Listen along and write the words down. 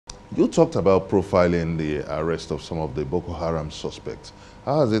You talked about profiling the arrest of some of the Boko Haram suspects.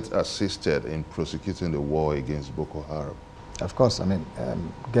 How has it assisted in prosecuting the war against Boko Haram? Of course, I mean,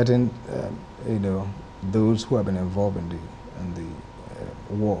 getting those who have been involved in the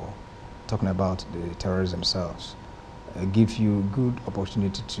war, talking about the terrorists themselves, gives you good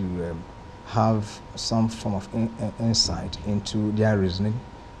opportunity to have some form of insight into their reasoning,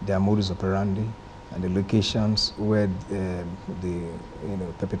 their modus operandi, and the locations where they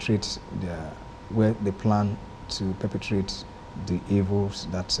perpetrate where they plan to perpetrate the evils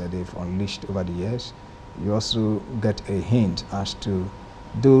that they've unleashed over the years. You also get a hint as to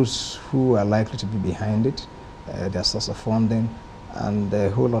those who are likely to be behind it, their source of funding, and a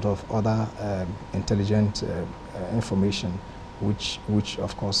whole lot of other intelligent information which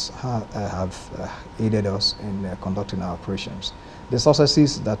of course have aided us in conducting our operations. The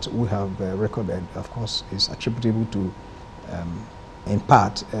successes that we have recorded, of course, is attributable to, in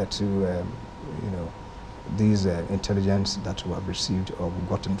part, to these intelligence that we have received or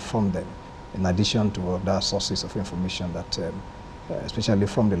gotten from them, in addition to other sources of information that, especially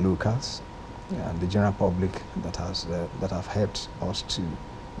from the locals and the general public, that have helped us to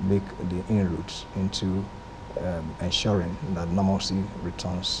make the inroads into ensuring that normalcy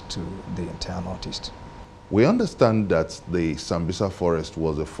returns to the entire Northeast. We understand that the Sambisa forest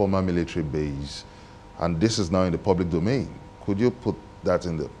was a former military base, and this is now in the public domain. Could you put that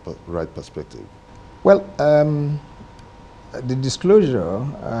in the right perspective? Well, the disclosure,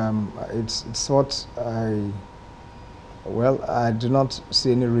 it's what I do not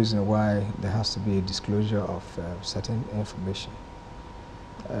see any reason why there has to be a disclosure of certain information.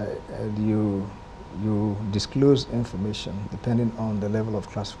 You disclose information depending on the level of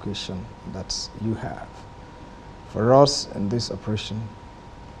classification that you have. For us in this operation,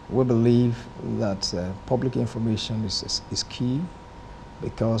 we believe that public information is key,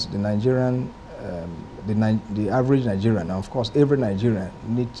 because the Nigerian, the average Nigerian, and of course every Nigerian,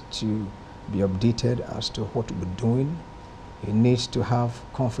 needs to be updated as to what we're doing. He needs to have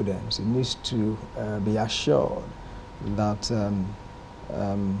confidence. He needs to be assured that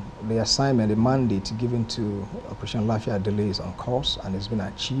the assignment, the mandate given to Operation Lafia Delay is on course and has been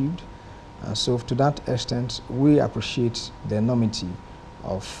achieved. So to that extent, we appreciate the enormity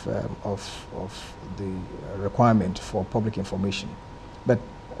of the requirement for public information. But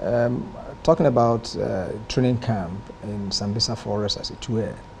talking about training camp in Sambisa Forest as it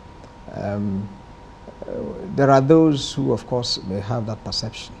were, there are those who, of course, may have that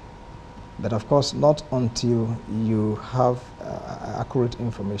perception. But of course, not until you have accurate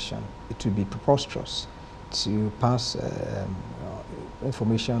information, it will be preposterous to pass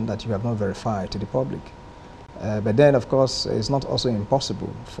information that you have not verified to the public. But then, of course, it's not also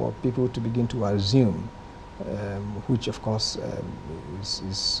impossible for people to begin to assume, which of course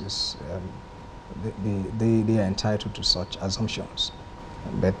they are entitled to such assumptions.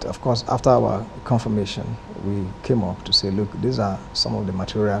 But of course, after our confirmation, we came up to say, look, these are some of the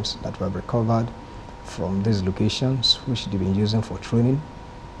materials that we have recovered from these locations, which they've been using for training.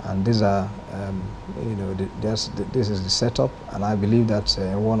 And these are, this is the setup. And I believe that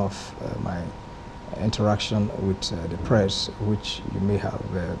in one of my interaction with the press, which you may have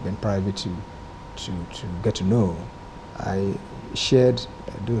been private to get to know, I shared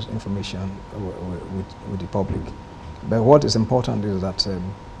those information with the public. But what is important is that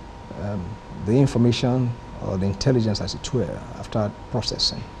the information or the intelligence, as it were, after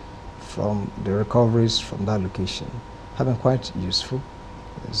processing from the recoveries from that location, have been quite useful.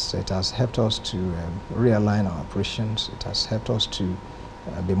 It has helped us to realign our operations. It has helped us to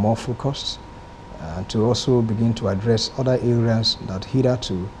be more focused and to also begin to address other areas that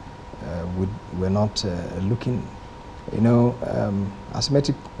hitherto we're not looking.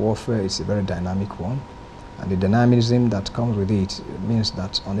 Asymmetric warfare is a very dynamic one. And the dynamism that comes with it means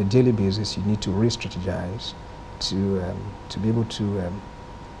that on a daily basis you need to re-strategize to be able to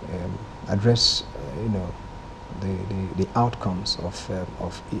address the outcomes of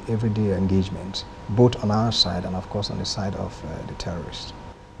everyday engagement, both on our side and of course on the side of the terrorists.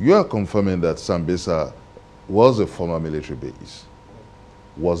 You are confirming that Sambisa was a former military base.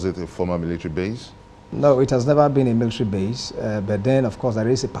 Was it a former military base? No, it has never been a military base, but then of course there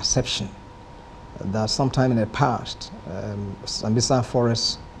is a perception that sometime in the past, Sambisa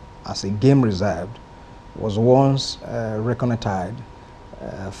Forest, as a game reserve, was once reconnoitered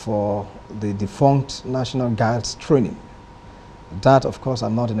for the defunct National Guard's training. That, of course,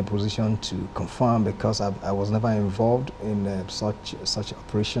 I'm not in a position to confirm because I was never involved in such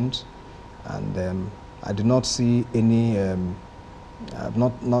operations, and I do not see any.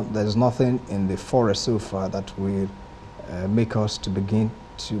 There's nothing in the forest so far that will make us to begin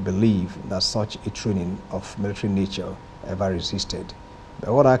to believe that such a training of military nature ever existed.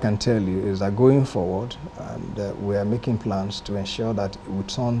 But what I can tell you is that going forward, and we are making plans to ensure that we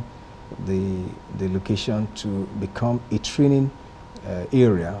turn the location to become a training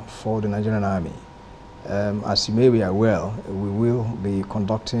area for the Nigerian Army. As you may be aware, we will be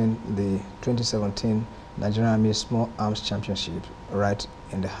conducting the 2017 Nigerian Army Small Arms Championship right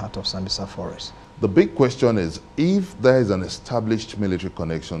in the heart of Sambisa Forest. The big question is, if there is an established military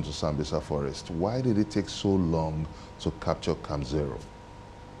connection to Sambisa Forest, why did it take so long to capture Camp Zero?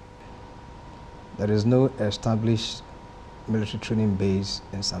 There is no established military training base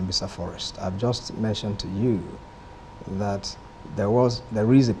in Sambisa Forest. I've just mentioned to you that there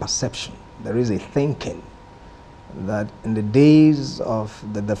is a perception, there is a thinking that in the days of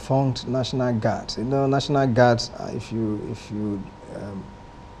the defunct National Guard, you know, National Guard, if you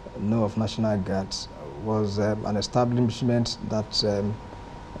know of National Guard, was an establishment that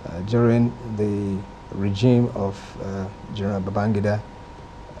during the regime of General Babangida,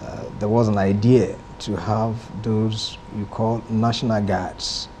 there was an idea to have those you call National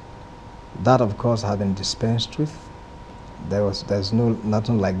Guards. That, of course, had been dispensed with. There's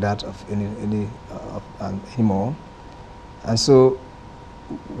nothing like that of anymore. And so,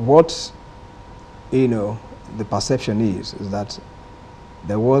 what the perception is that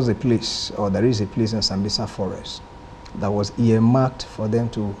there was a place, or there is a place in Sambisa Forest that was earmarked for them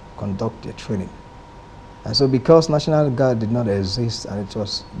to conduct their training. And so, because National Guard did not exist, and it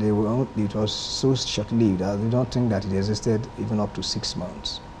was so short-lived, I don't think that it existed even up to 6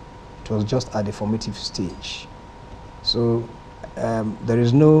 months. It was just at the formative stage. So there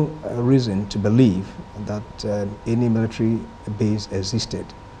is no reason to believe that any military base existed.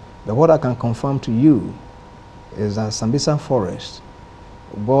 But what I can confirm to you is that Sambisa Forest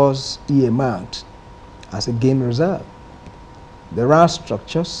was earmarked as a game reserve. There are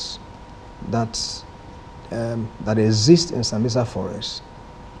structures that exist in Sambisa Forest,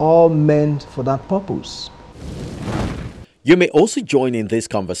 all meant for that purpose. You may also join in this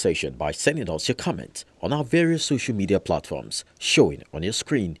conversation by sending us your comments on our various social media platforms showing on your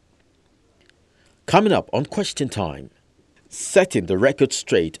screen. Coming up on Question Time, setting the record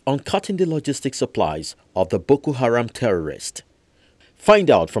straight on cutting the logistic supplies of the Boko Haram terrorist.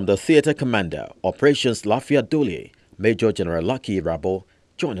 Find out from the Theatre Commander, Operations Lafia Dole, Major General Lucky Irabor.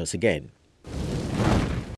 Join us again.